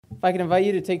If I can invite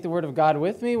you to take the Word of God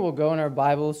with me, we'll go in our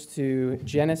Bibles to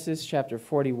Genesis chapter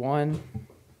 41.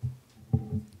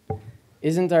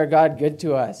 Isn't our God good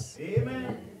to us?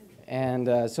 Amen.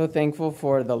 And so thankful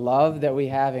for the love that we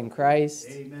have in Christ.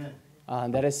 Amen.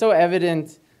 That is so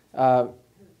evident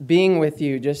being with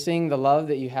you, just seeing the love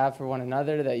that you have for one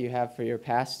another, that you have for your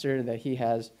pastor, that he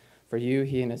has for you,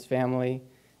 he and his family.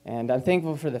 And I'm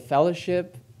thankful for the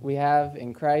fellowship we have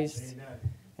in Christ. Amen.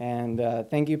 And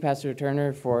thank you, Pastor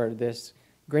Turner, for this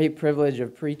great privilege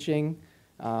of preaching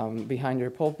behind your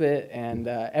pulpit. And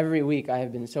every week I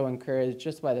have been so encouraged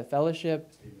just by the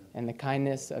fellowship and the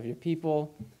kindness of your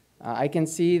people. I can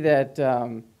see that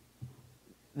the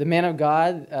man of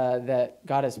God that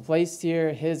God has placed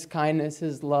here, his kindness,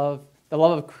 his love, the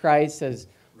love of Christ has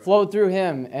flowed through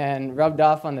him and rubbed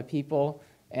off on the people.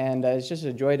 And it's just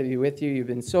a joy to be with you. You've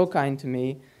been so kind to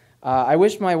me. I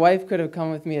wish my wife could have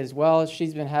come with me as well.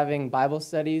 She's been having Bible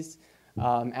studies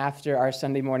after our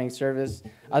Sunday morning service.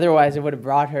 Otherwise, I would have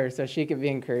brought her so she could be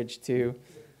encouraged too.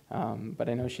 But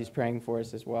I know she's praying for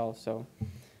us as well. So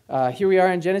here we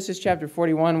are in Genesis chapter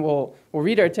 41. We'll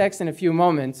read our text in a few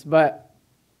moments. But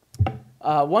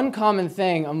one common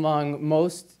thing among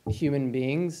most human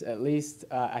beings, at least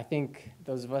I think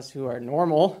those of us who are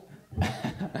normal,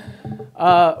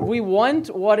 we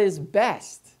want what is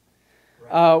best.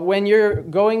 When you're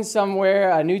going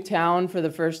somewhere, a new town for the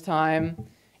first time,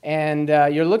 and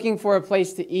you're looking for a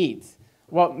place to eat,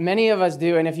 what many of us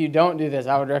do, and if you don't do this,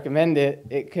 I would recommend it.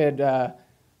 It could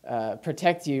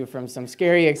protect you from some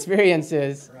scary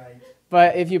experiences. Right.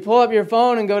 But if you pull up your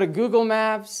phone and go to Google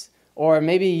Maps or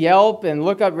maybe Yelp and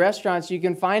look up restaurants, you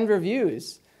can find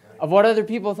reviews of what other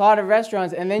people thought of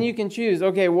restaurants, and then you can choose,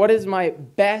 okay, what is my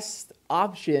best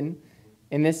option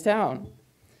in this town?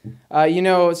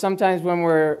 Sometimes when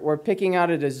we're picking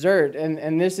out a dessert,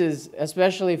 and this is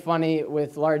especially funny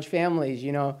with large families,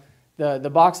 the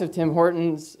box of Tim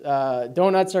Hortons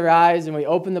donuts arrives and we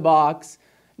open the box.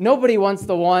 Nobody wants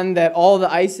the one that all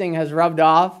the icing has rubbed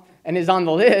off and is on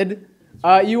the lid.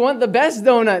 You want the best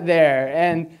donut there.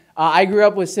 And I grew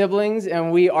up with siblings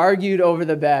and we argued over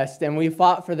the best and we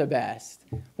fought for the best.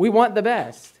 We want the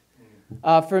best.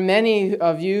 For many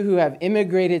of you who have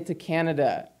immigrated to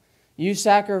Canada, you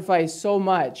sacrificed so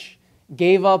much,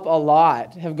 gave up a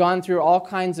lot, have gone through all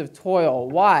kinds of toil.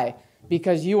 Why?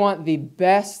 Because you want the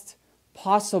best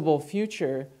possible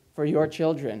future for your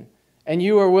children. And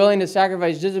you are willing to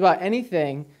sacrifice just about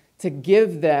anything to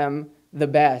give them the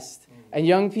best. And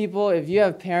young people, if you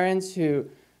have parents who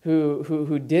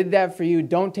did that for you,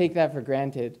 don't take that for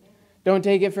granted. Don't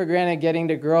take it for granted getting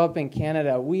to grow up in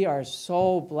Canada. We are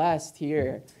so blessed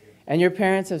here. And your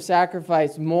parents have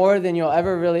sacrificed more than you'll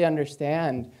ever really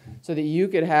understand so that you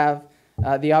could have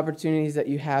the opportunities that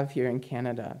you have here in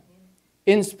Canada.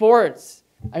 In sports,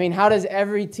 how does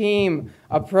every team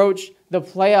approach the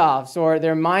playoffs or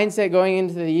their mindset going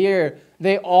into the year?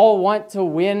 They all want to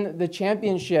win the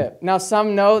championship. Now,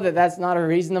 some know that that's not a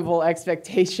reasonable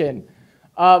expectation,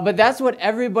 but that's what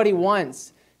everybody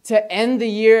wants, to end the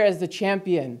year as the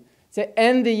champion, to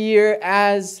end the year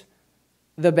as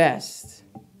the best.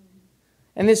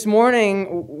 And this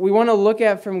morning, we want to look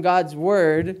at from God's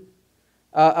Word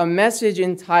a message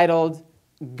entitled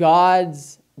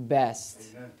God's Best.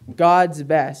 Amen. God's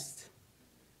Best.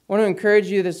 I want to encourage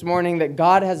you this morning that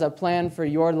God has a plan for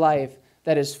your life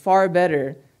that is far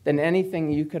better than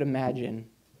anything you could imagine,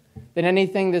 than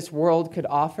anything this world could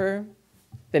offer,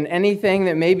 than anything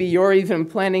that maybe you're even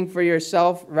planning for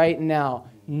yourself right now.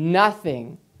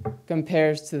 Nothing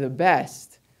compares to the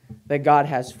best that God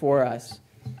has for us.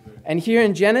 And here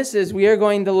in Genesis, we are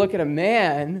going to look at a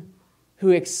man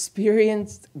who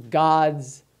experienced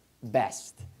God's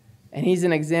best. And he's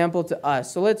an example to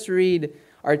us. So let's read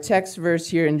our text verse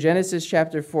here in Genesis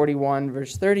chapter 41,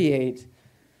 verse 38.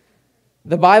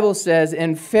 The Bible says,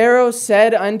 "And Pharaoh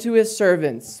said unto his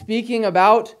servants," speaking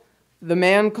about the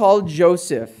man called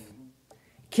Joseph,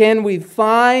 "Can we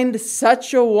find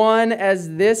such a one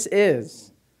as this is?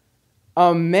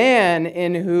 A man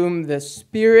in whom the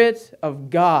Spirit of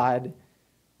God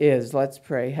is." Let's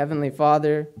pray. Heavenly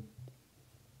Father,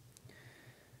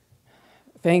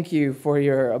 thank you for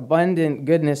your abundant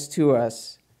goodness to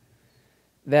us,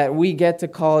 that we get to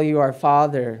call you our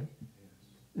Father,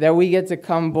 that we get to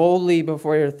come boldly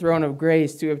before your throne of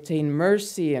grace to obtain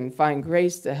mercy and find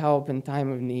grace to help in time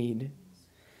of need.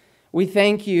 We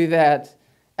thank you that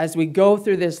as we go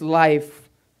through this life,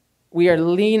 we are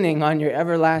leaning on your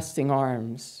everlasting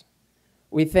arms.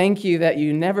 We thank you that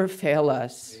you never fail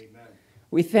us. Amen.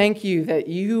 We thank you that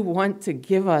you want to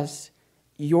give us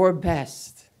your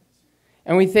best.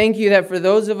 And we thank you that for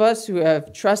those of us who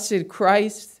have trusted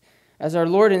Christ as our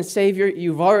Lord and Savior,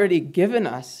 you've already given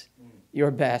us your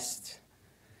best.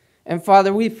 And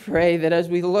Father, we pray that as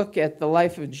we look at the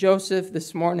life of Joseph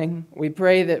this morning, we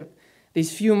pray that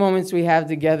these few moments we have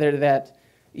together, that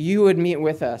you would meet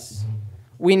with us.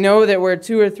 We know that where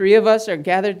 2 or 3 of us are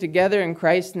gathered together in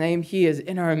Christ's name, he is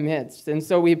in our midst. And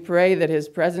so we pray that his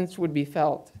presence would be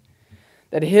felt,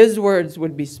 that his words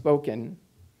would be spoken,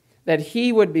 that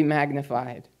he would be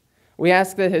magnified. We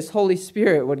ask that his Holy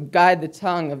Spirit would guide the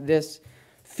tongue of this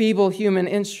feeble human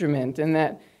instrument, and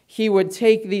that he would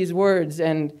take these words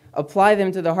and apply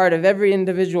them to the heart of every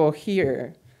individual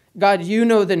here. God, you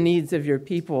know the needs of your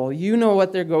people. You know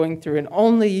what they're going through, and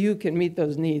only you can meet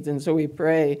those needs. And so we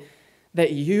pray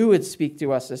that you would speak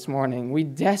to us this morning. We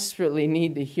desperately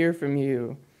need to hear from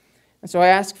you. And so I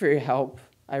ask for your help.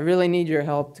 I really need your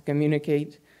help to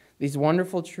communicate these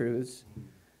wonderful truths.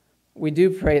 We do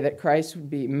pray that Christ would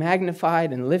be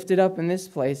magnified and lifted up in this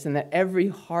place, and that every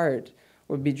heart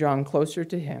would be drawn closer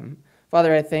to him.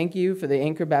 Father, I thank you for the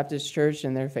Anchor Baptist Church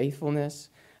and their faithfulness.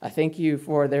 I thank you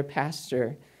for their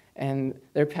pastor and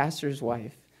their pastor's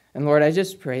wife. And Lord, I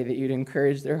just pray that you'd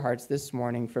encourage their hearts this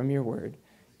morning from your word.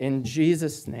 In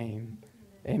Jesus' name,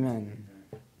 amen.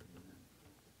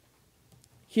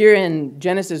 Here in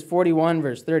Genesis 41,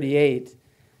 verse 38,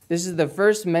 this is the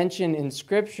first mention in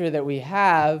Scripture that we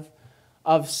have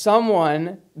of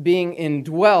someone being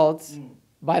indwelt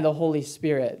by the Holy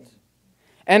Spirit.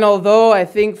 And although I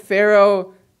think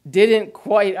Pharaoh didn't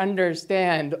quite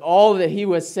understand all that he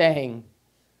was saying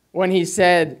when he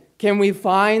said, "Can we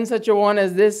find such a one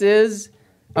as this is,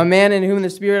 a man in whom the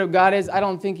Spirit of God is?" I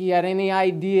don't think he had any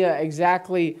idea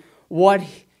exactly what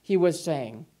he was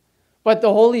saying. But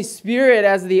the Holy Spirit,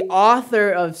 as the author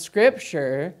of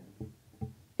Scripture,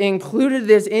 included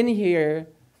this in here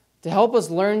to help us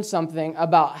learn something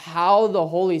about how the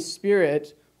Holy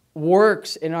Spirit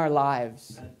works in our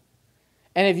lives.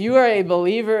 And if you are a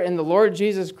believer in the Lord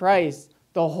Jesus Christ,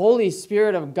 the Holy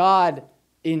Spirit of God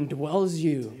indwells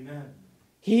you. Amen.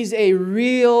 He's a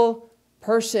real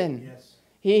person. Yes.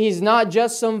 He's not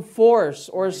just some force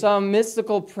or some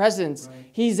mystical presence. Right.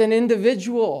 He's an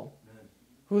individual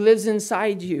who lives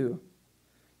inside you.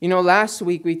 You know, last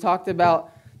week we talked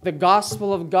about the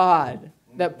gospel of God,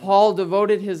 that Paul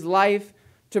devoted his life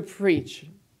to preach,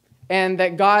 and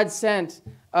that God sent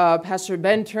Pastor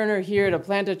Ben Turner here to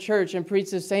plant a church and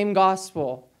preach the same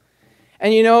gospel.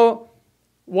 And you know,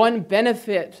 one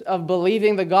benefit of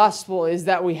believing the gospel is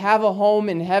that we have a home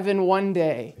in heaven one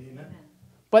day. Amen.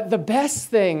 But the best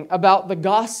thing about the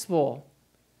gospel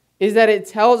is that it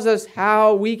tells us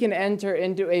how we can enter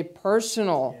into a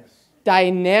personal,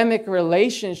 dynamic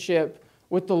relationship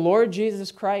with the Lord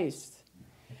Jesus Christ.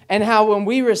 And how when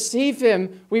we receive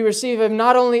him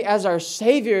not only as our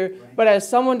Savior, but as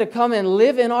someone to come and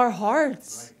live in our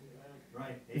hearts.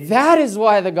 That is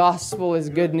why the gospel is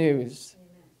good news.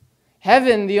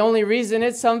 Heaven, the only reason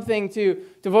it's something to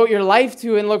devote your life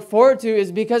to and look forward to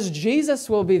is because Jesus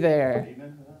will be there.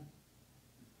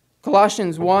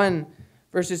 Colossians 1,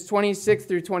 verses 26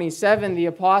 through 27, the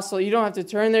apostle, you don't have to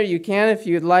turn there, you can if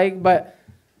you'd like, but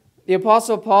the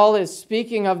Apostle Paul is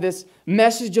speaking of this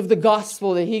message of the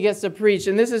gospel that he gets to preach.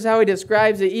 And this is how he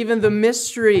describes it. Even the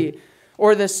mystery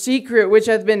or the secret which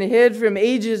hath been hid from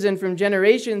ages and from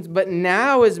generations, but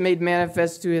now is made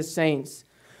manifest to his saints,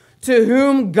 to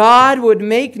whom God would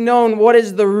make known what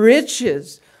is the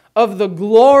riches of the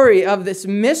glory of this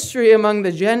mystery among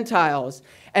the Gentiles.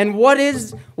 And what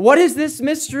is this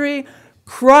mystery?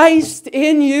 Christ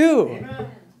in you,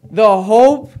 Amen. The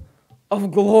hope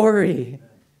of glory.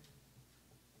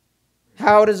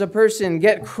 How does a person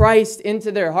get Christ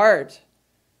into their heart?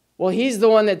 Well, he's the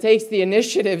one that takes the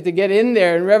initiative to get in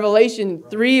there. In Revelation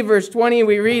 3, verse 20,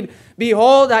 we read,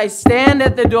 "Behold, I stand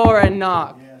at the door and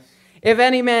knock. Yes. If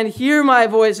any man hear my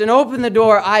voice and open the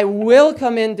door, I will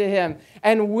come into him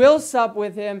and will sup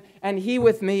with him and he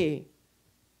with me."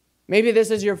 Maybe this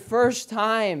is your first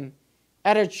time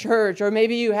at a church, or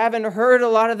maybe you haven't heard a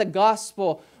lot of the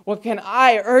gospel. Well, can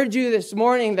I urge you this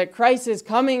morning that Christ is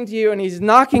coming to you and he's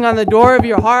knocking on the door of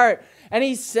your heart and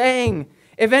he's saying,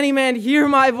 "If any man hear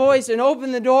my voice and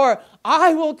open the door,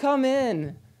 I will come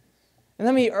in." And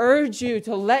let me urge you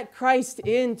to let Christ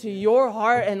into your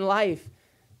heart and life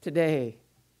today.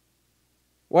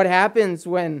 What happens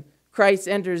when Christ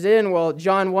enters in? Well,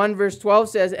 John 1 verse 12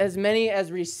 says, "As many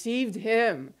as received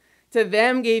him, to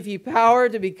them gave he power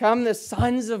to become the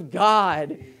sons of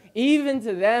God, even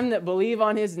to them that believe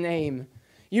on his name."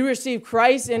 You receive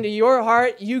Christ into your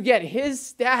heart, you get his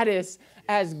status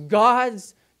as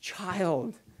God's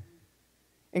child.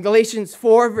 In Galatians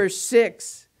 4 verse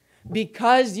 6,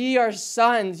 because ye are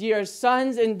sons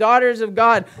and daughters of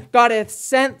God, God hath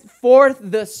sent forth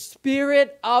the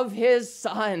Spirit of his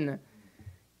Son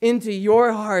into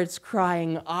your hearts,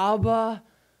 crying, Abba,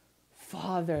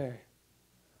 Father.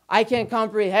 I can't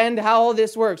comprehend how all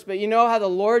this works, but you know how the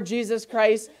Lord Jesus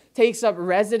Christ takes up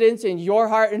residence in your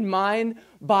heart and mind?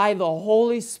 By the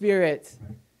Holy Spirit.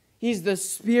 He's the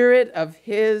Spirit of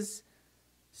his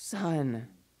Son.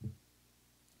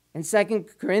 And 2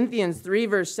 Corinthians 3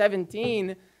 verse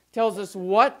 17 tells us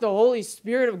what the Holy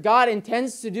Spirit of God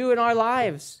intends to do in our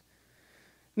lives.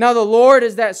 Now the Lord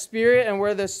is that Spirit, and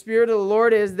where the Spirit of the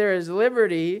Lord is, there is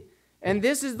liberty. And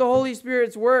this is the Holy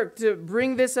Spirit's work to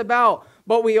bring this about.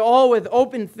 But we all with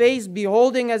open face,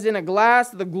 beholding as in a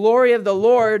glass the glory of the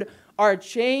Lord, are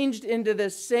changed into the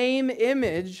same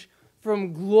image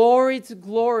from glory to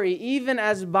glory, even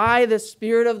as by the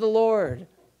Spirit of the Lord.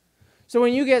 So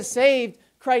when you get saved,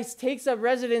 Christ takes up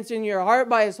residence in your heart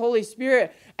by his Holy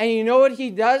Spirit. And you know what he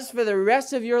does for the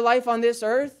rest of your life on this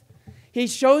earth? He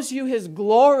shows you his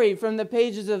glory from the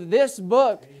pages of this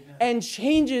book and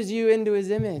changes you into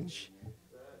his image.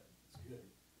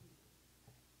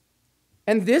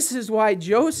 And this is why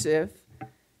Joseph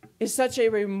is such a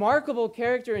remarkable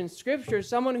character in Scripture,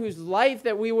 someone whose life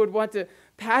that we would want to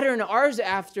pattern ours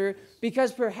after,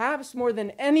 because perhaps more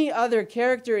than any other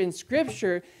character in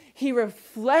Scripture, he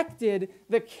reflected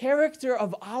the character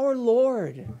of our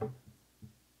Lord.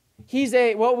 He's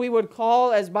what we would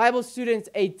call, as Bible students,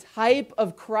 a type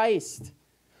of Christ.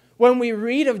 When we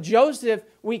read of Joseph,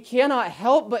 we cannot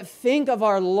help but think of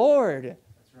our Lord.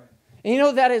 That's right. And you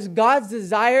know, that is God's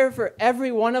desire for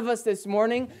every one of us this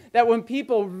morning, that when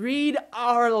people read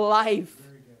our life,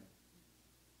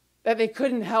 that they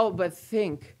couldn't help but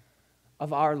think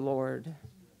of our Lord.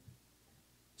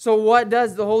 So what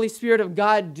does the Holy Spirit of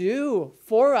God do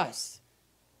for us?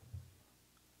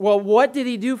 Well, what did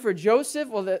he do for Joseph?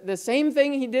 Well, the same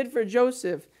thing he did for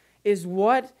Joseph is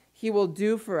what he will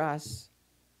do for us.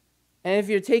 And if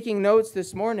you're taking notes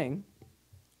this morning,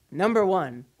 number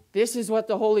one, this is what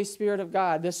the Holy Spirit of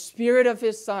God, the Spirit of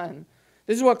his Son,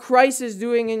 this is what Christ is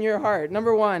doing in your heart.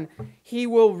 Number one, he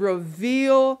will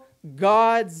reveal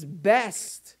God's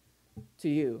best to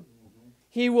you.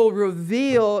 He will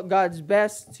reveal God's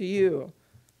best to you.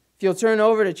 If you'll turn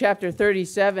over to chapter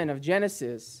 37 of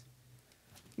Genesis,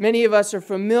 many of us are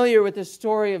familiar with the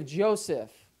story of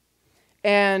Joseph.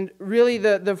 And really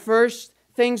the first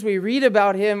things we read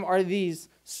about him are these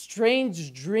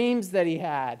strange dreams that he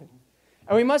had.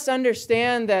 And we must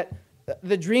understand that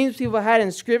the dreams people had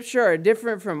in Scripture are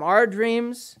different from our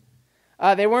dreams.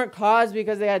 They weren't caused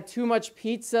because they had too much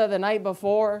pizza the night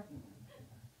before.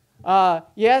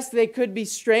 Yes, they could be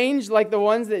strange like the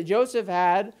ones that Joseph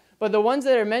had, but the ones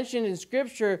that are mentioned in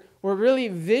Scripture were really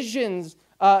visions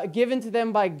given to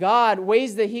them by God,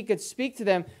 ways that he could speak to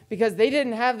them, because they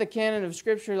didn't have the canon of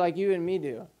Scripture like you and me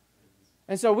do.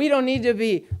 And so we don't need to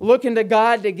be looking to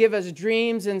God to give us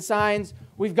dreams and signs.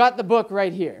 We've got the book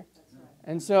right here.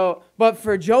 And so, but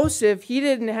for Joseph, he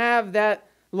didn't have that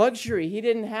luxury. He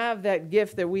didn't have that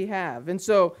gift that we have. And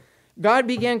so God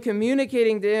began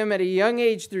communicating to him at a young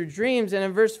age through dreams. And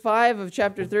in verse 5 of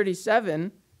chapter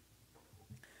 37,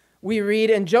 we read,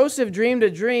 "And Joseph dreamed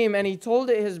a dream, and he told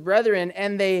it his brethren,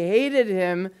 and they hated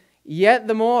him yet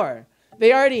the more."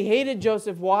 They already hated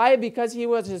Joseph. Why? Because he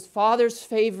was his father's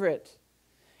favorite.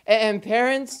 And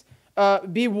parents,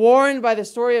 be warned by the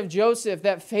story of Joseph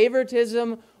that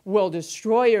favoritism will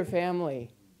destroy your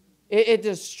family. It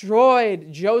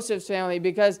destroyed Joseph's family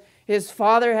because his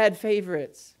father had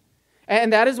favorites.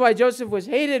 And that is why Joseph was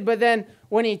hated. But then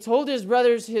when he told his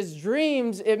brothers his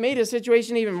dreams, it made the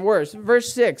situation even worse.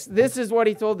 Verse 6, this is what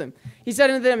he told them. He said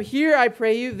unto them, "Hear, I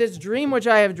pray you, this dream which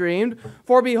I have dreamed.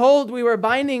 For behold, we were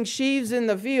binding sheaves in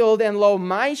the field, and lo,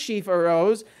 my sheaf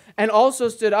arose, and also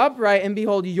stood upright, and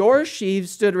behold, your sheaves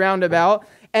stood round about,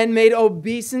 and made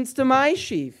obeisance to my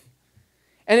sheaf.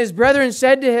 And his brethren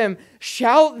said to him,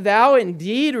 Shalt thou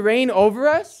indeed reign over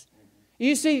us?"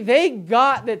 You see, they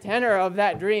got the tenor of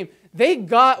that dream. They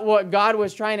got what God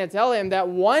was trying to tell him, that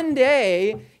one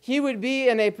day he would be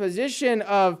in a position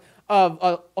of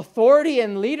authority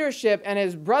and leadership, and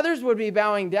his brothers would be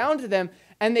bowing down to them,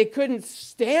 and they couldn't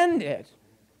stand it,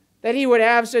 that he would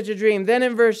have such a dream. Then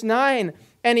in verse 9,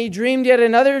 "And he dreamed yet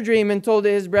another dream, and told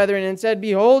it his brethren, and said,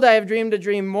 Behold, I have dreamed a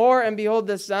dream more, and behold,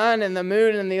 the sun and the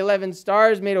moon and the 11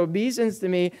 stars made obeisance to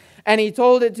me. And he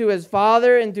told it to his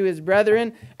father and to his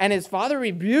brethren. And his father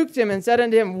rebuked him and said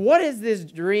unto him, What is this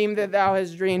dream that thou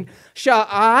hast dreamed? Shall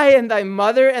I and thy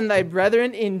mother and thy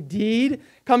brethren indeed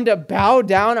come to bow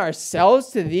down ourselves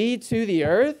to thee to the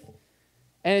earth?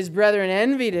 And his brethren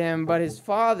envied him, but his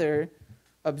father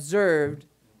observed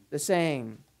the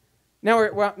saying. Now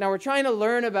we're trying to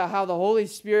learn about how the Holy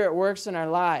Spirit works in our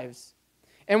lives.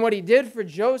 And what he did for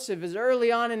Joseph is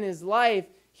early on in his life,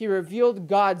 he revealed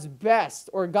God's best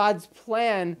or God's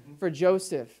plan for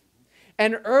Joseph.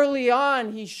 And early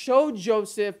on, he showed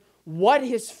Joseph what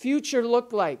his future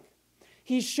looked like.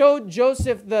 He showed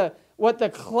Joseph what the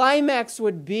climax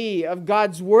would be of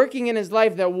God's working in his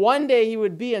life, that one day he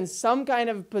would be in some kind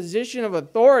of position of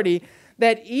authority,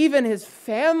 that even his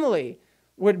family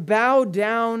would bow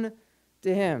down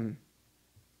to him.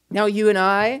 Now, you and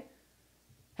I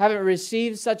haven't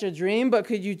received such a dream, but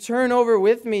could you turn over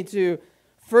with me to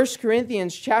 1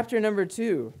 Corinthians chapter number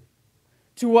 2,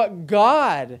 to what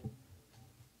God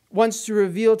wants to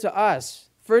reveal to us.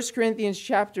 1 Corinthians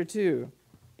chapter 2.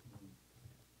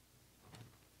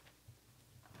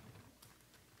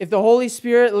 If the Holy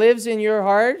Spirit lives in your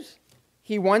heart,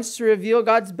 he wants to reveal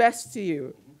God's best to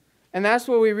you. And that's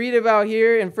what we read about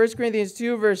here in 1 Corinthians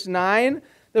 2, verse 9.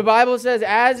 The Bible says,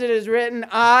 as it is written,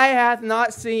 eye hath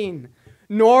not seen,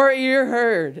 nor ear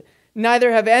heard,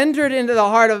 neither have entered into the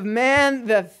heart of man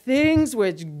the things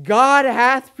which God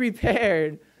hath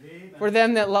prepared for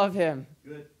them that love him.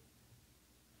 Good.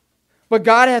 But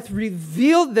God hath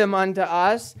revealed them unto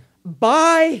us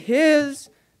by his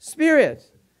Spirit.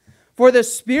 For the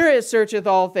Spirit searcheth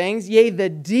all things, yea, the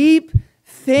deep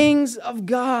things of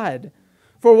God.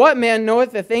 For what man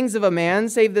knoweth the things of a man,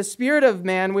 save the spirit of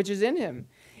man which is in him?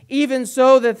 Even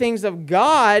so the things of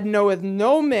God knoweth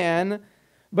no man,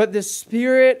 but the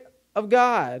Spirit of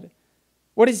God.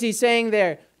 What is he saying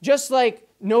there? Just like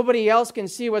nobody else can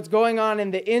see what's going on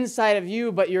in the inside of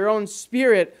you but your own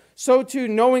spirit, so too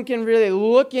no one can really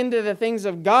look into the things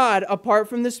of God apart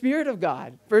from the Spirit of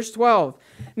God. Verse 12.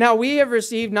 Now we have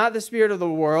received not the spirit of the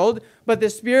world, but the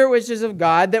Spirit which is of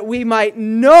God, that we might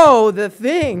know the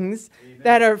things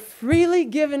that are freely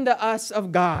given to us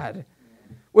of God.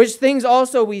 Which things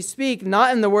also we speak,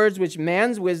 not in the words which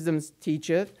man's wisdom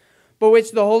teacheth, but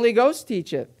which the Holy Ghost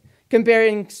teacheth,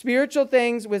 comparing spiritual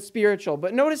things with spiritual.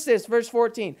 But notice this, verse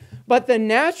 14. But the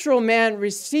natural man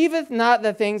receiveth not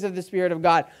the things of the Spirit of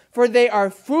God, for they are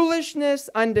foolishness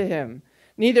unto him.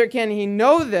 Neither can he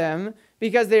know them,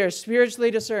 because they are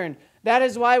spiritually discerned. That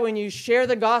is why when you share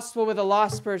the gospel with a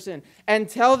lost person and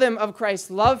tell them of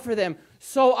Christ's love for them,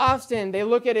 so often they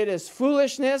look at it as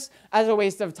foolishness, as a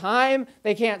waste of time.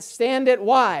 They can't stand it.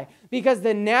 Why? Because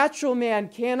the natural man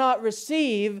cannot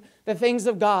receive the things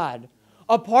of God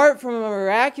apart from a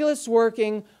miraculous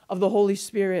working of the Holy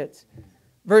Spirit.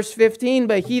 Verse 15,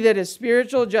 but he that is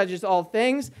spiritual judges all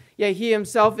things, yet he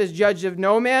himself is judged of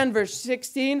no man. Verse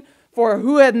 16, for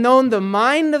who hath known the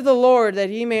mind of the Lord that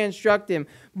he may instruct him?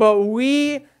 But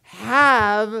we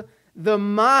have the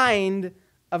mind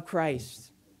of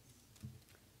Christ.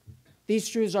 These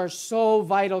truths are so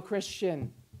vital,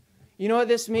 Christian. You know what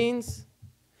this means?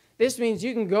 This means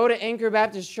you can go to Anchor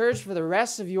Baptist Church for the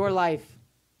rest of your life.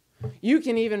 You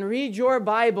can even read your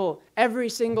Bible every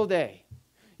single day.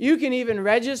 You can even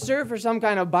register for some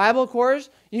kind of Bible course.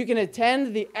 You can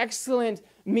attend the excellent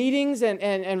meetings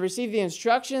and receive the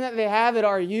instruction that they have at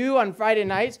RU on Friday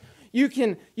nights. You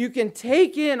can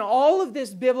take in all of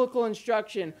this biblical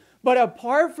instruction, but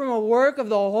apart from a work of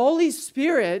the Holy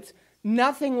Spirit,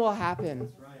 nothing will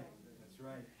happen. That's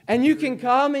right. And you can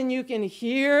come and you can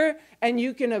hear and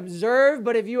you can observe,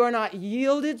 but if you are not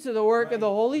yielded to the work of the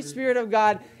Holy Spirit of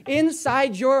God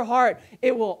inside your heart,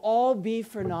 it will all be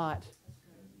for naught.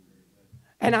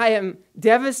 And I am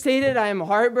devastated, I am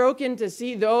heartbroken to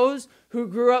see those who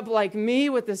grew up like me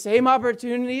with the same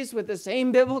opportunities, with the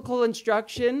same biblical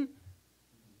instruction,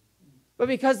 but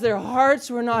because their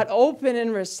hearts were not open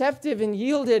and receptive and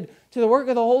yielded to the work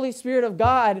of the Holy Spirit of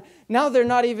God, now they're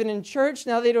not even in church,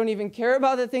 now they don't even care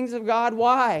about the things of God.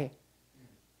 Why?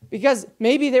 Because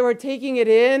maybe they were taking it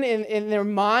in their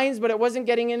minds, but it wasn't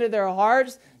getting into their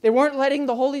hearts. They weren't letting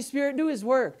the Holy Spirit do His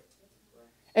work.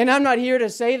 And I'm not here to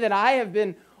say that I have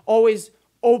been always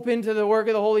open to the work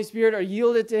of the Holy Spirit or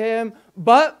yielded to Him,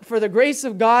 but for the grace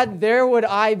of God, there would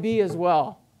I be as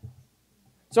well.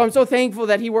 So I'm so thankful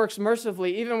that He works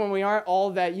mercifully, even when we aren't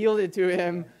all that yielded to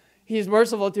Him. He's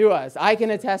merciful to us. I can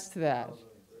attest to that.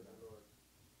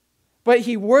 But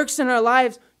He works in our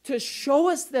lives to show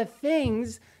us the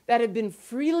things that have been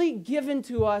freely given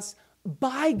to us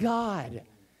by God.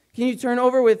 Can you turn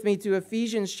over with me to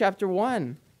Ephesians chapter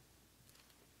 1?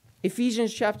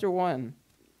 Ephesians chapter 1.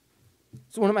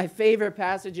 It's one of my favorite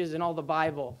passages in all the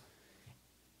Bible.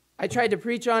 I tried to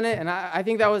preach on it, and I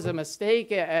think that was a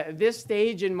mistake. At this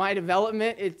stage in my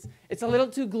development, it's a little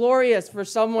too glorious for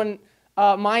someone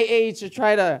my age to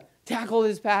try to tackle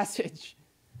this passage.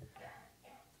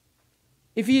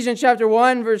 Ephesians chapter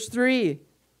 1, verse 3.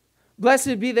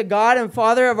 Blessed be the God and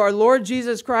Father of our Lord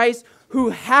Jesus Christ, who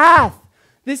hath,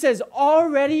 this has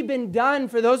already been done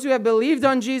for those who have believed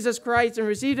on Jesus Christ and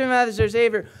received him as their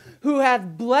Savior, who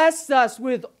hath blessed us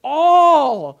with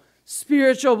all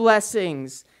spiritual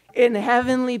blessings in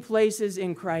heavenly places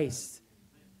in Christ.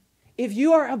 If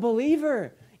you are a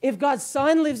believer, if God's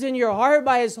Son lives in your heart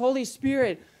by his Holy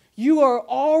Spirit, you are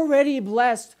already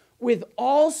blessed with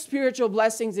all spiritual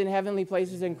blessings in heavenly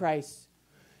places in Christ.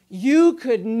 You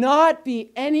could not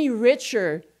be any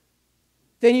richer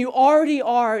than you already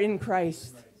are in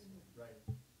Christ.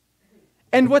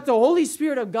 And what the Holy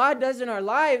Spirit of God does in our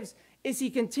lives is he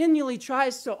continually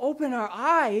tries to open our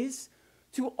eyes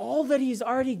to all that he's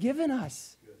already given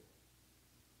us.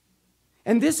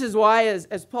 And this is why,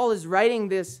 as Paul is writing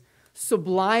this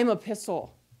sublime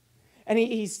epistle, and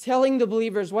he's telling the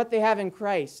believers what they have in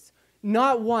Christ,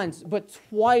 not once, but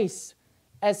twice,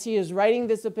 as he is writing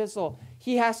this epistle,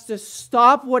 he has to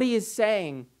stop what he is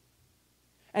saying.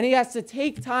 And he has to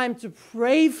take time to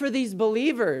pray for these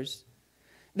believers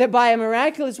that by a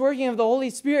miraculous working of the Holy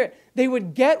Spirit, they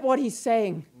would get what he's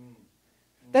saying,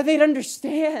 that they'd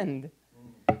understand.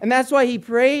 And that's why he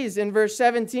prays in verse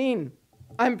 17,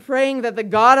 I'm praying that the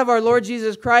God of our Lord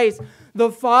Jesus Christ,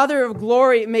 the Father of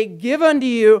glory, may give unto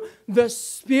you the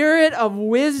spirit of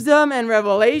wisdom and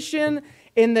revelation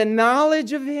in the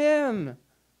knowledge of him.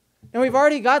 And we've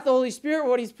already got the Holy Spirit.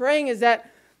 What he's praying is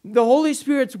that the Holy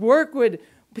Spirit's work would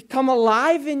become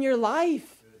alive in your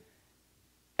life.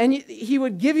 And he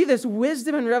would give you this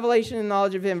wisdom and revelation and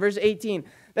knowledge of him. Verse 18,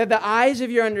 that the eyes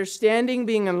of your understanding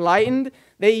being enlightened,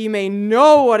 that ye may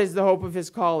know what is the hope of his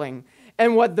calling,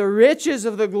 and what the riches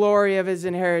of the glory of his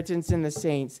inheritance in the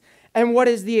saints, and what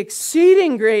is the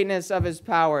exceeding greatness of his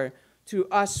power to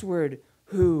usward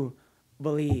who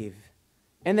believe.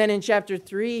 And then in chapter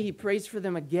 3, he prays for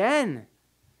them again.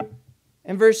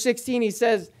 In verse 16, he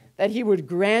says that he would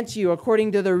grant you,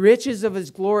 according to the riches of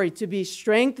his glory, to be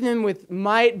strengthened with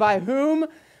might by whom?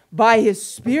 By his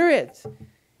Spirit.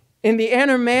 In the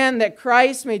inner man, that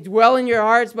Christ may dwell in your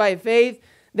hearts by faith,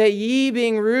 that ye,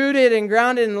 being rooted and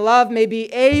grounded in love, may be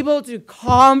able to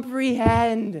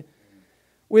comprehend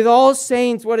with all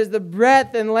saints what is the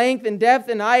breadth and length and depth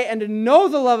and height, and to know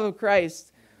the love of Christ,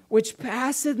 which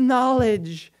passeth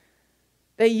knowledge,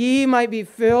 that ye might be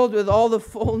filled with all the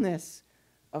fullness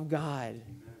of God.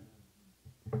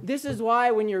 This is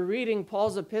why when you're reading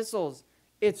Paul's epistles,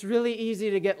 it's really easy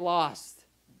to get lost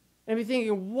and be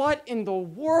thinking, what in the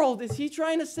world is he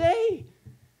trying to say?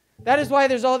 That is why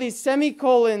there's all these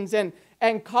semicolons and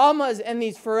commas and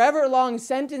these forever long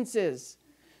sentences.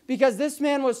 Because this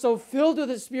man was so filled with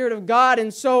the Spirit of God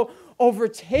and so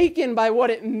overtaken by what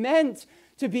it meant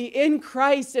to be in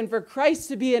Christ and for Christ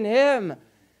to be in him,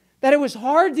 that it was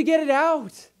hard to get it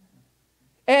out.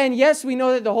 And yes, we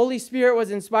know that the Holy Spirit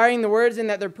was inspiring the words and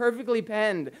that they're perfectly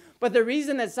penned. But the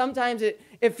reason that sometimes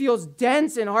it feels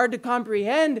dense and hard to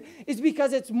comprehend is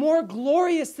because it's more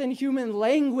glorious than human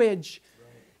language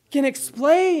can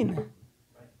explain.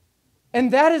 And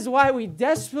that is why we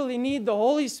desperately need the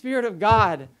Holy Spirit of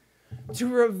God to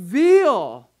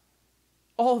reveal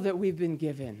all that we've been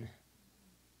given.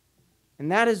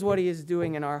 And that is what he is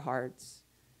doing in our hearts.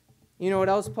 You know what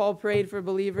else Paul prayed for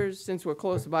believers? Since we're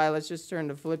close by, let's just turn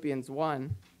to Philippians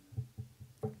 1.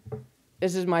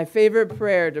 This is my favorite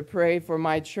prayer to pray for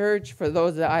my church, for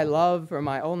those that I love, for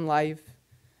my own life.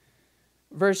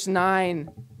 Verse 9,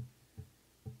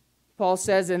 Paul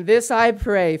says, and this I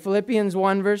pray, Philippians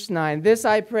 1 verse 9, this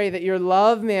I pray, that your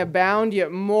love may abound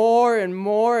yet more and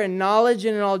more in knowledge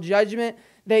and in all judgment,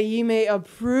 that ye may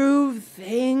approve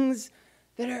things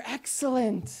that are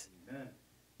excellent. Amen.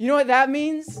 You know what that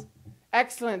means?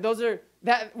 Excellent.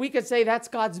 That we could say that's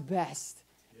God's best.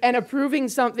 Yes. And approving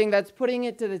something, that's putting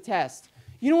it to the test.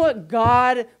 You know what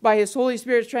God, by his Holy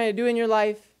Spirit, is trying to do in your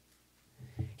life?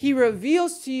 He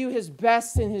reveals to you his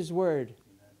best in his word.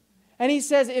 And he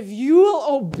says, if you will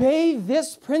obey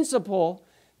this principle,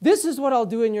 this is what I'll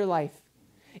do in your life.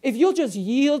 If you'll just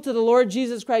yield to the Lord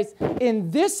Jesus Christ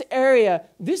in this area,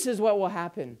 this is what will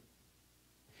happen.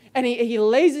 And he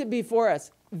lays it before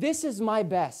us. This is my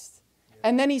best.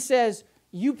 And then he says,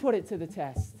 you put it to the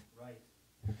test. Right.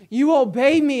 You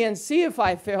obey me and see if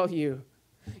I fail you.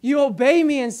 You obey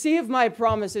me and see if my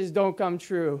promises don't come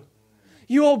true.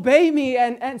 You obey me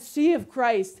and see if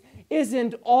Christ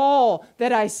isn't all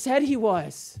that I said he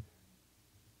was.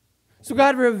 So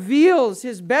God reveals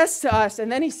his best to us,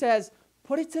 and then he says,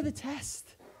 put it to the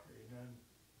test. Amen.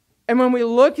 And when we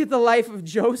look at the life of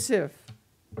Joseph,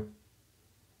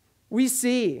 we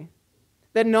see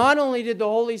that not only did the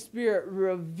Holy Spirit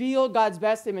reveal God's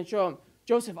best to him and show him,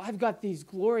 Joseph, I've got these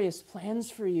glorious plans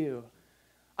for you.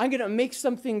 I'm going to make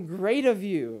something great of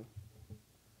you.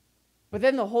 But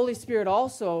then the Holy Spirit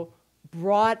also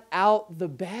brought out the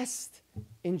best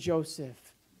in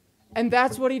Joseph. And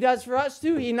that's what he does for us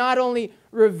too. He not only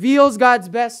reveals God's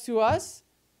best to us,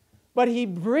 but he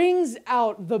brings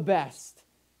out the best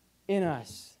in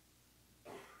us.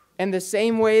 And the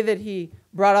same way that he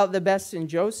brought out the best in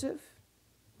Joseph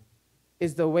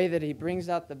is the way that he brings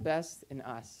out the best in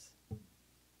us.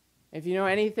 If you know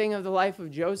anything of the life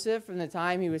of Joseph from the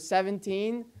time he was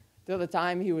 17 till the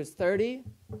time he was 30,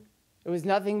 it was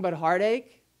nothing but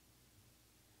heartache.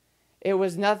 It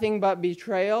was nothing but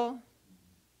betrayal.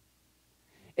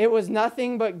 It was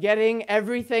nothing but getting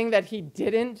everything that he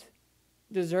didn't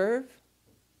deserve.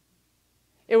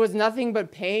 It was nothing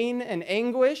but pain and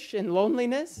anguish and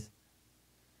loneliness.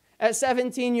 At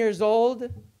 17 years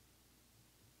old,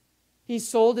 he's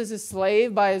sold as a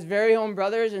slave by his very own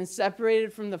brothers and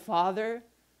separated from the father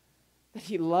that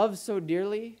he loved so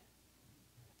dearly,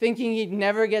 thinking he'd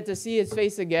never get to see his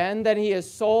face again. Then he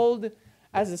is sold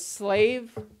as a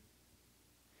slave.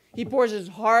 He pours his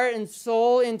heart and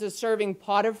soul into serving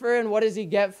Potiphar, and what does he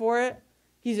get for it?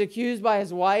 He's accused by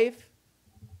his wife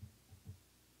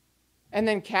and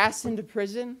then cast into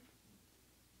prison.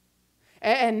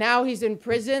 And now he's in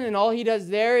prison, and all he does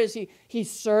there is he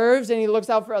serves and he looks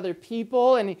out for other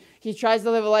people, and he tries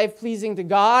to live a life pleasing to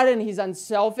God, and he's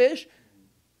unselfish.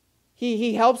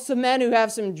 He helps some men who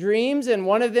have some dreams, and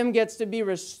one of them gets to be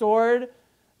restored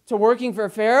to working for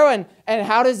Pharaoh. And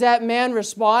how does that man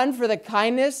respond for the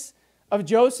kindness of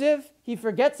Joseph? He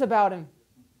forgets about him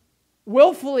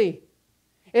willfully.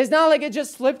 It's not like it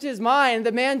just slipped his mind.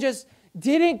 The man just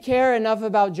didn't care enough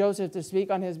about Joseph to speak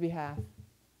on his behalf.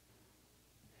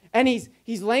 And he's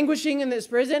languishing in this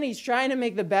prison. He's trying to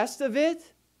make the best of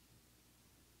it.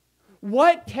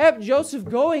 What kept Joseph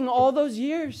going all those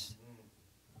years?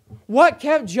 What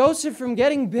kept Joseph from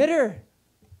getting bitter?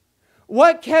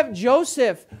 What kept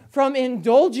Joseph from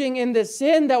indulging in the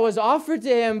sin that was offered to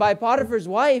him by Potiphar's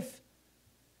wife?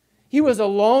 He was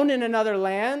alone in another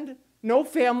land, no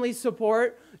family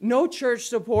support, no church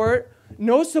support,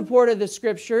 no support of the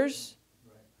scriptures.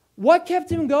 What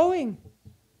kept him going?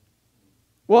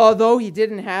 Well, although he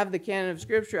didn't have the canon of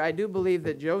Scripture, I do believe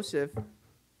that Joseph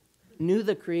knew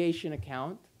the creation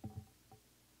account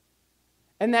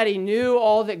and that he knew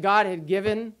all that God had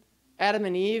given Adam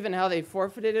and Eve and how they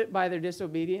forfeited it by their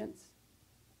disobedience.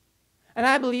 And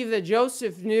I believe that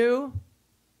Joseph knew,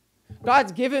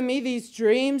 God's given me these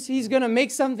dreams. He's going to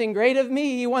make something great of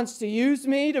me. He wants to use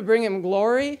me to bring him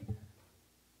glory.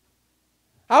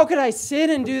 How could I sin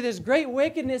and do this great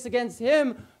wickedness against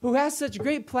him who has such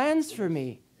great plans for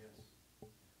me?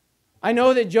 I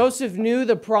know that Joseph knew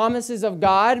the promises of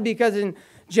God because in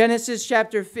Genesis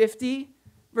chapter 50,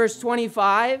 verse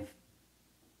 25,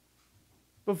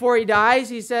 before he dies,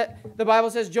 the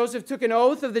Bible says, Joseph took an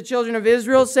oath of the children of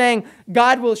Israel, saying,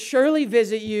 God will surely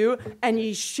visit you, and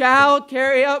ye shall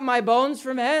carry out my bones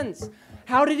from hence.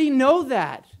 How did he know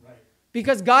that?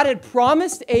 Because God had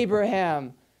promised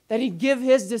Abraham that he'd give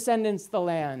his descendants the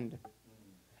land.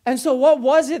 And so what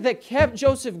was it that kept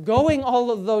Joseph going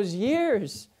all of those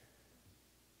years?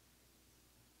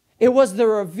 It was the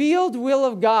revealed will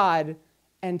of God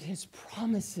and his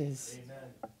promises.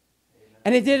 Amen.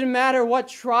 And it didn't matter what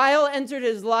trial entered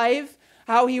his life,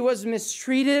 how he was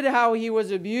mistreated, how he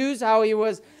was abused, how he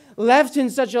was left in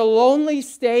such a lonely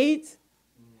state.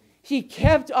 He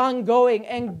kept on going,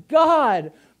 and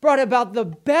God brought about the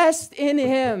best in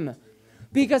him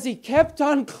because he kept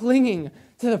on clinging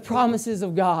to the promises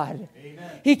of God.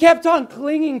 Amen. He kept on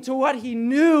clinging to what he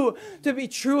knew to be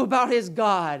true about his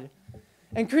God.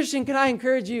 And Christian, can I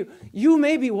encourage you? You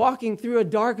may be walking through a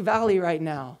dark valley right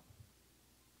now.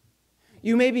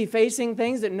 You may be facing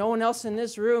things that no one else in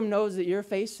this room knows that you're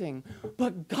facing.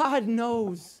 But God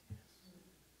knows.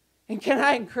 And can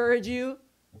I encourage you?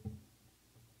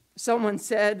 Someone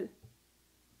said,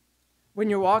 when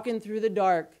you're walking through the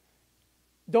dark,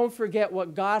 don't forget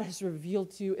what God has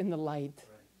revealed to you in the light.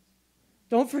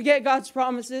 Don't forget God's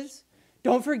promises.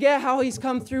 Don't forget how he's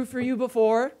come through for you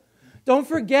before. Don't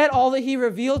forget all that he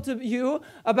revealed to you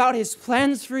about his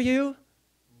plans for you.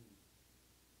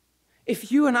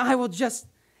 If you and I will just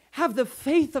have the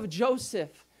faith of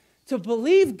Joseph to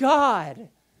believe God,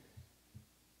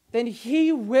 then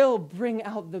he will bring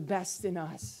out the best in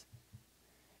us.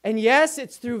 And yes,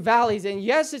 it's through valleys, and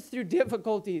yes, it's through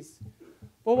difficulties.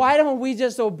 But why don't we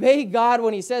just obey God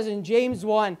when he says in James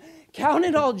 1, count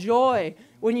it all joy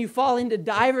when you fall into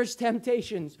diverse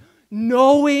temptations,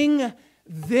 knowing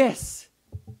this,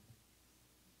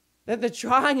 that the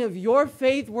trying of your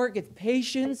faith worketh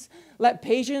patience. Let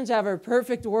patience have her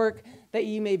perfect work, that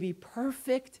ye may be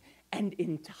perfect and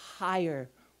entire,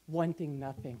 wanting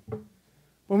nothing.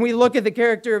 When we look at the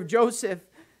character of Joseph,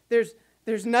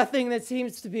 there's nothing that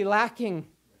seems to be lacking.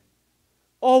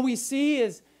 All we see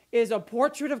is a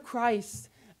portrait of Christ,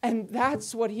 and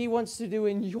that's what he wants to do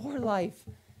in your life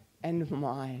and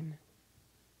mine.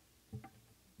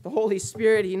 The Holy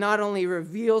Spirit, he not only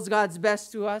reveals God's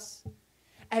best to us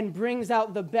and brings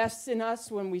out the best in us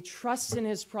when we trust in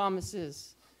his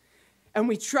promises and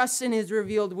we trust in his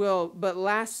revealed will, but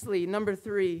lastly, number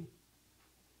 3,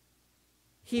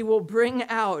 he will bring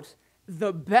out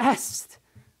the best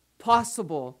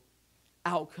possible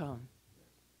outcome.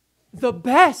 The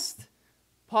best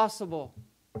possible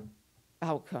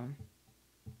outcome.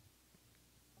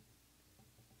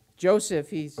 Joseph,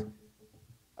 he's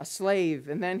a slave,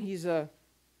 and then he's a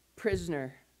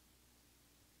prisoner.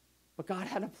 But God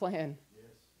had a plan.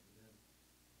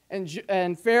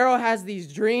 And Pharaoh has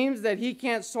these dreams that he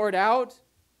can't sort out.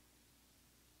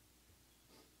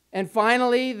 And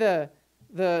finally, the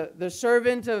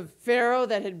servant of Pharaoh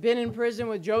that had been in prison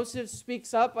with Joseph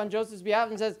speaks up on Joseph's behalf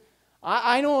and says,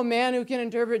 I know a man who can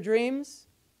interpret dreams.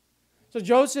 So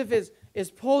Joseph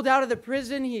is pulled out of the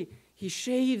prison. He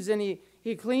shaves and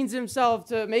he cleans himself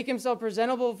to make himself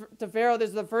presentable to Pharaoh. This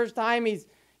is the first time he's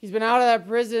been out of that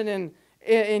prison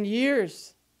in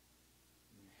years.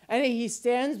 And he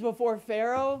stands before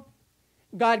Pharaoh.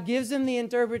 God gives him the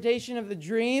interpretation of the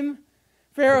dream.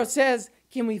 Pharaoh says,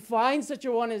 can we find such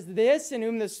a one as this in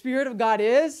whom the Spirit of God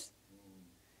is?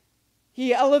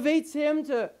 He elevates him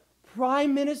to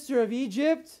Prime Minister of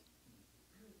Egypt.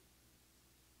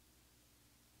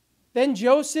 Then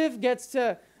Joseph gets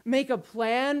to make a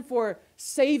plan for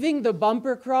saving the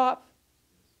bumper crop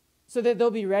so that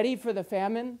they'll be ready for the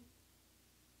famine.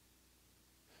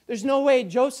 There's no way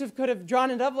Joseph could have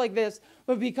drawn it up like this,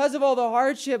 but because of all the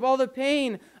hardship, all the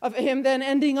pain of him then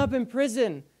ending up in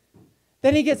prison,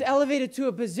 then he gets elevated to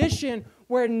a position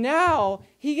where now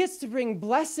he gets to bring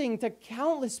blessing to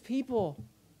countless people.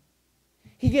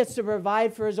 He gets to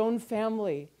provide for his own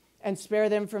family and spare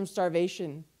them from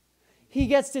starvation. He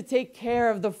gets to take care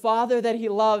of the father that he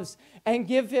loves and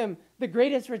give him the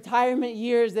greatest retirement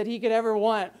years that he could ever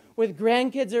want, with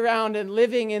grandkids around and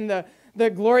living in the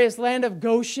glorious land of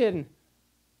Goshen.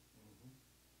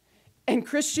 And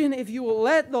Christian, if you will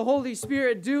let the Holy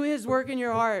Spirit do his work in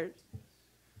your heart,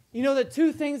 you know the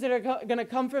 2 things that are going to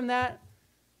come from that?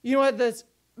 You know what the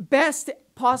best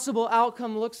possible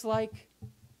outcome looks like?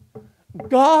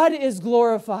 God is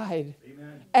glorified.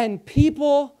 Amen. And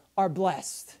people are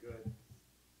blessed. Good.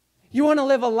 You want to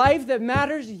live a life that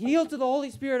matters, yield to the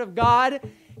Holy Spirit of God,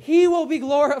 he will be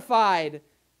glorified.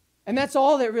 And that's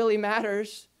all that really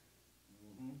matters.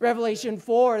 Revelation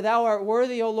 4, thou art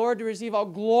worthy, O Lord, to receive all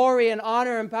glory and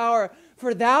honor and power,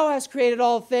 for thou hast created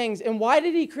all things. And why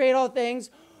did he create all things?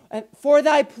 And for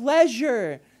thy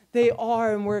pleasure they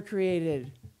are and were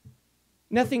created.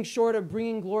 Nothing short of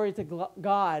bringing glory to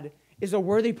God is a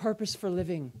worthy purpose for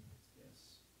living.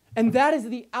 Yes. And that is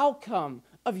the outcome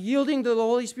of yielding to the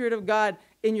Holy Spirit of God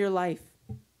in your life.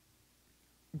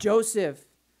 Joseph,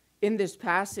 in this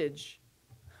passage,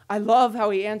 I love how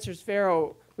he answers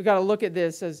Pharaoh. We got to look at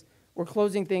this as we're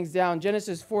closing things down.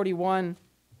 Genesis 41.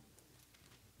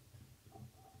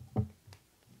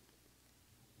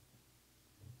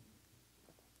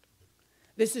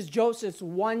 This is Joseph's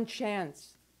one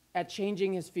chance at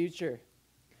changing his future.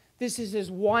 This is his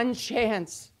one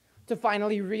chance to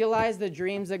finally realize the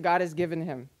dreams that God has given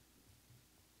him.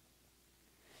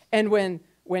 And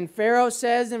when Pharaoh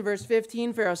says in verse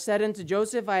 15, Pharaoh said unto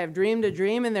Joseph, I have dreamed a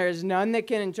dream, and there is none that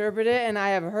can interpret it, and I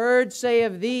have heard say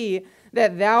of thee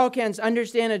that thou canst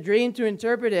understand a dream to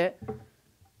interpret it.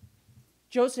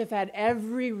 Joseph had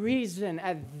every reason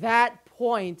at that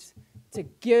point to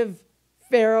give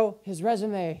Pharaoh his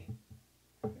resume.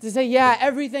 To say, yeah,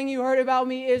 everything you heard about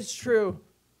me is true.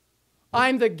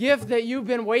 I'm the gift that you've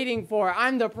been waiting for.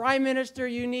 I'm the prime minister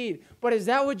you need. But is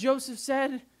that what Joseph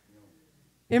said?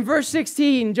 In verse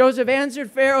 16, Joseph answered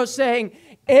Pharaoh saying,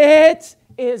 it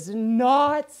is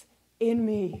not in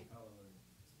me.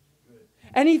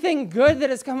 Anything good that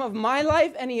has come of my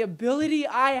life, any ability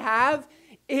I have,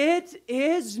 it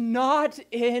is not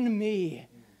in me.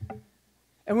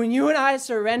 And when you and I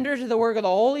surrender to the work of the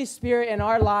Holy Spirit in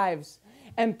our lives,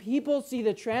 and people see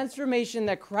the transformation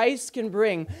that Christ can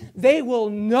bring, they will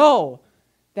know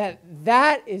that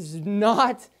that is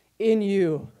not in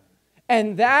you.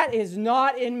 And that is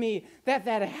not in me. That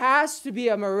has to be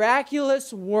a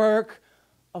miraculous work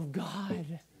of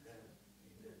God.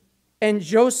 And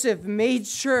Joseph made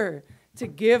sure to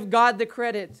give God the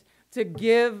credit, to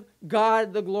give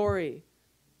God the glory.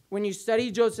 When you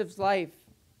study Joseph's life,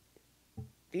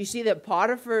 You see that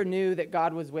Potiphar knew that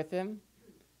God was with him.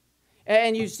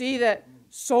 And you see that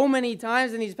so many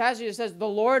times in these passages it says, the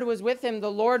Lord was with him,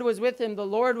 the Lord was with him, the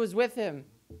Lord was with him.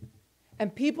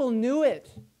 And people knew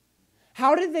it.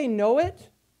 How did they know it?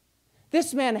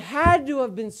 This man had to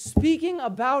have been speaking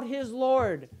about his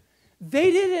Lord.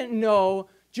 They didn't know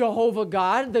Jehovah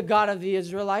God, the God of the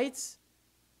Israelites.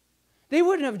 They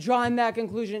wouldn't have drawn that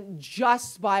conclusion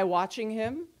just by watching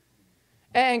him.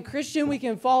 And Christian, we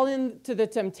can fall into the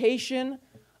temptation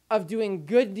of doing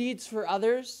good deeds for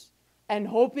others and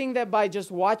hoping that by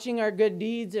just watching our good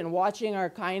deeds and watching our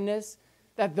kindness,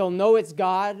 that they'll know it's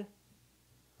God.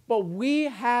 But we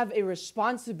have a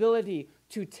responsibility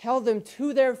to tell them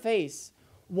to their face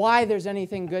why there's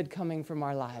anything good coming from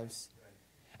our lives.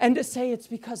 And to say it's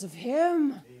because of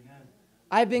him. Amen.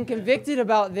 I've been convicted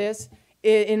about this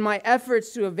in my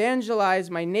efforts to evangelize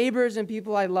my neighbors and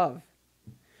people I love.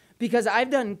 Because I've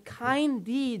done kind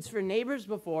deeds for neighbors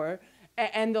before,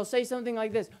 and they'll say something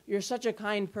like this, "You're such a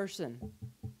kind person."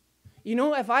 You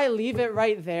know, if I leave it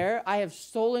right there, I have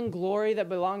stolen glory that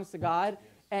belongs to God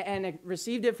and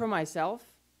received it for myself.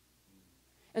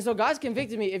 And so God's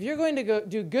convicted me, if you're going to go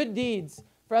do good deeds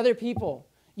for other people,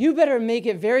 you better make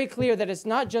it very clear that it's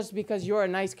not just because you're a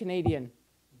nice Canadian.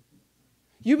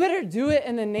 You better do it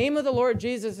in the name of the Lord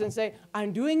Jesus and say,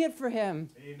 I'm doing it for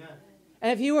him. Amen.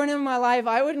 And if he weren't in my life,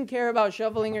 I wouldn't care about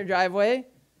shoveling your driveway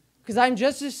because I'm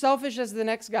just as selfish as the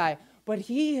next guy. But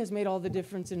he has made all the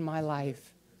difference in my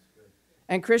life.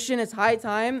 And Christian, it's high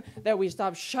time that we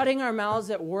stop shutting our mouths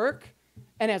at work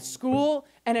and at school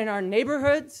and in our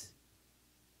neighborhoods.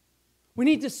 We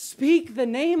need to speak the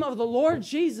name of the Lord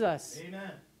Jesus.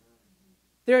 Amen.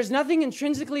 There is nothing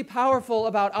intrinsically powerful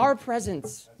about our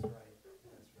presence. That's right.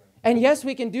 And yes,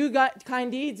 we can do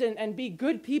kind deeds and be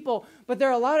good people, but there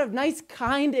are a lot of nice,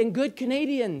 kind, and good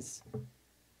Canadians.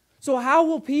 So how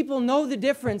will people know the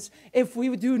difference if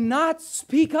we do not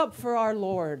speak up for our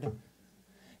Lord?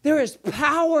 There is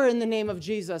power in the name of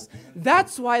Jesus.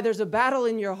 That's why there's a battle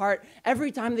in your heart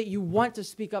every time that you want to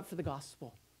speak up for the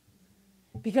gospel.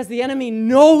 Because the enemy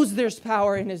knows there's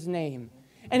power in his name.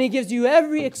 And he gives you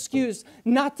every excuse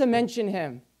not to mention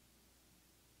him.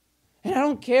 And I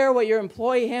don't care what your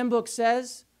employee handbook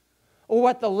says or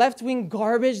what the left-wing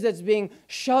garbage that's being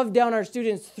shoved down our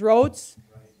students' throats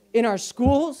in our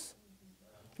schools.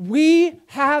 We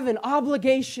have an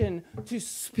obligation to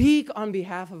speak on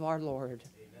behalf of our Lord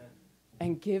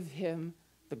and give him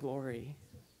the glory.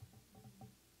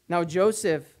 Now,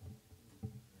 Joseph,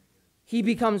 he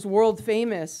becomes world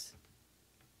famous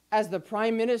as the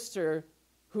prime minister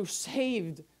who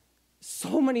saved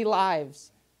so many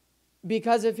lives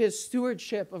because of his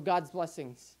stewardship of God's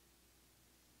blessings.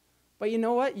 But you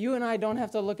know what? You and I don't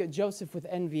have to look at Joseph with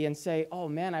envy and say, oh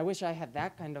man, I wish I had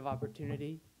that kind of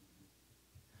opportunity.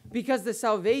 Because the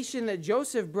salvation that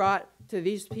Joseph brought to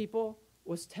these people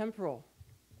was temporal.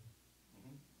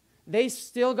 They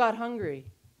still got hungry.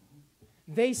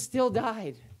 They still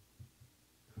died.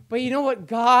 But you know what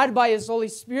God, by his Holy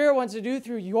Spirit, wants to do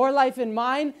through your life and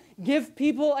mine? Give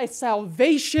people a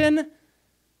salvation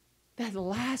that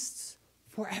lasts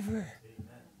forever.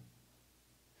 Amen.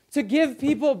 To give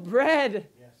people bread,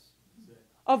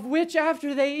 of which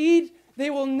after they eat, they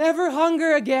will never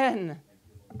hunger again.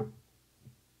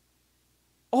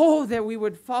 Oh, that we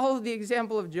would follow the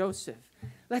example of Joseph.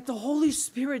 Let the Holy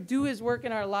Spirit do his work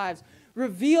in our lives.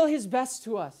 Reveal his best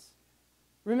to us.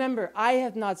 Remember, eye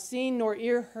hath not seen nor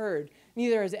ear heard,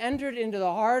 neither has entered into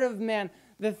the heart of man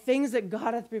the things that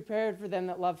God hath prepared for them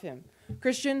that love him.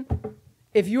 Christian,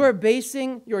 if you are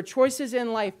basing your choices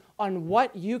in life on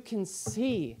what you can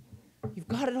see, you've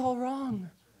got it all wrong.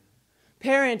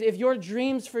 Parent, if your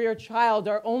dreams for your child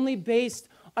are only based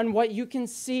on what you can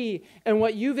see and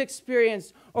what you've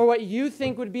experienced or what you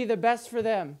think would be the best for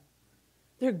them,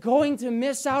 they're going to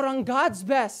miss out on God's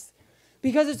best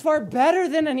because it's far better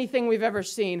than anything we've ever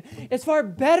seen. It's far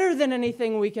better than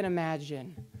anything we can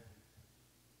imagine.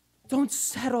 Don't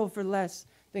settle for less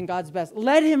than God's best.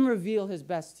 Let him reveal his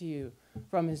best to you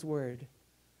from his word.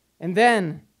 And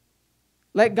then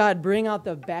let God bring out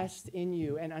the best in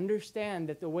you and understand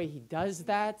that the way he does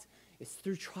that is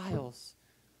through trials,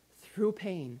 through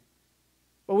pain.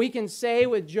 But we can say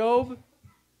with Job,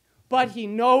 but he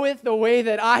knoweth the way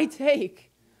that I take.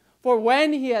 For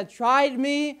when he hath tried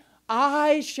me,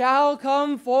 I shall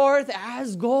come forth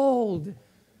as gold.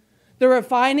 The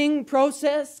refining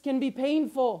process can be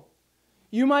painful.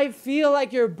 You might feel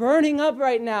like you're burning up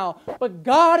right now, but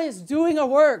God is doing a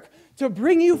work to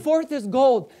bring you forth as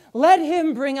gold. Let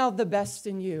him bring out the best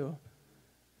in you.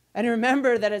 And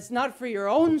remember that it's not for your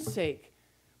own sake,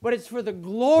 but it's for the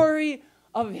glory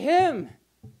of him.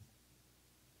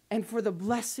 and for the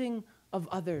blessing of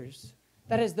others.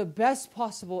 That is the best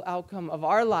possible outcome of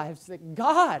our lives, that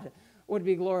God would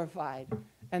be glorified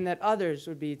and that others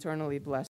would be eternally blessed.